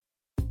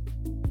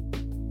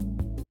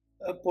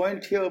a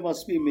point here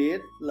must be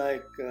made,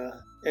 like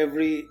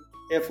every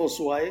Air Force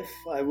wife,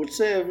 I would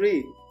say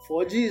every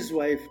 4G's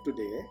wife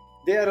today,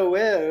 they are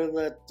aware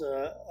that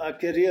our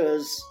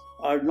careers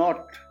are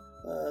not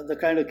the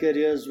kind of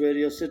careers where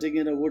you're sitting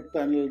in a wood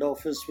paneled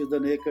office with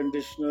an air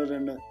conditioner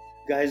and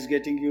guys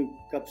getting you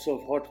cups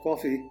of hot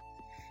coffee.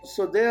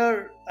 So they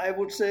are, I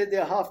would say,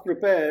 they're half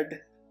prepared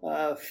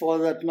for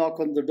that knock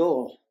on the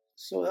door.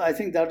 So I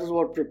think that is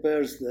what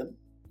prepares them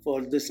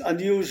for this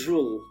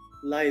unusual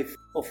life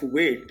of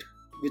wait,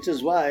 which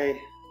is why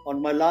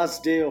on my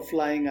last day of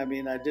flying,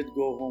 I did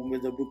go home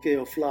with a bouquet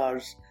of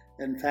flowers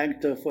and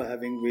thanked her for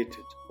having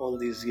waited all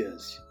these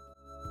years.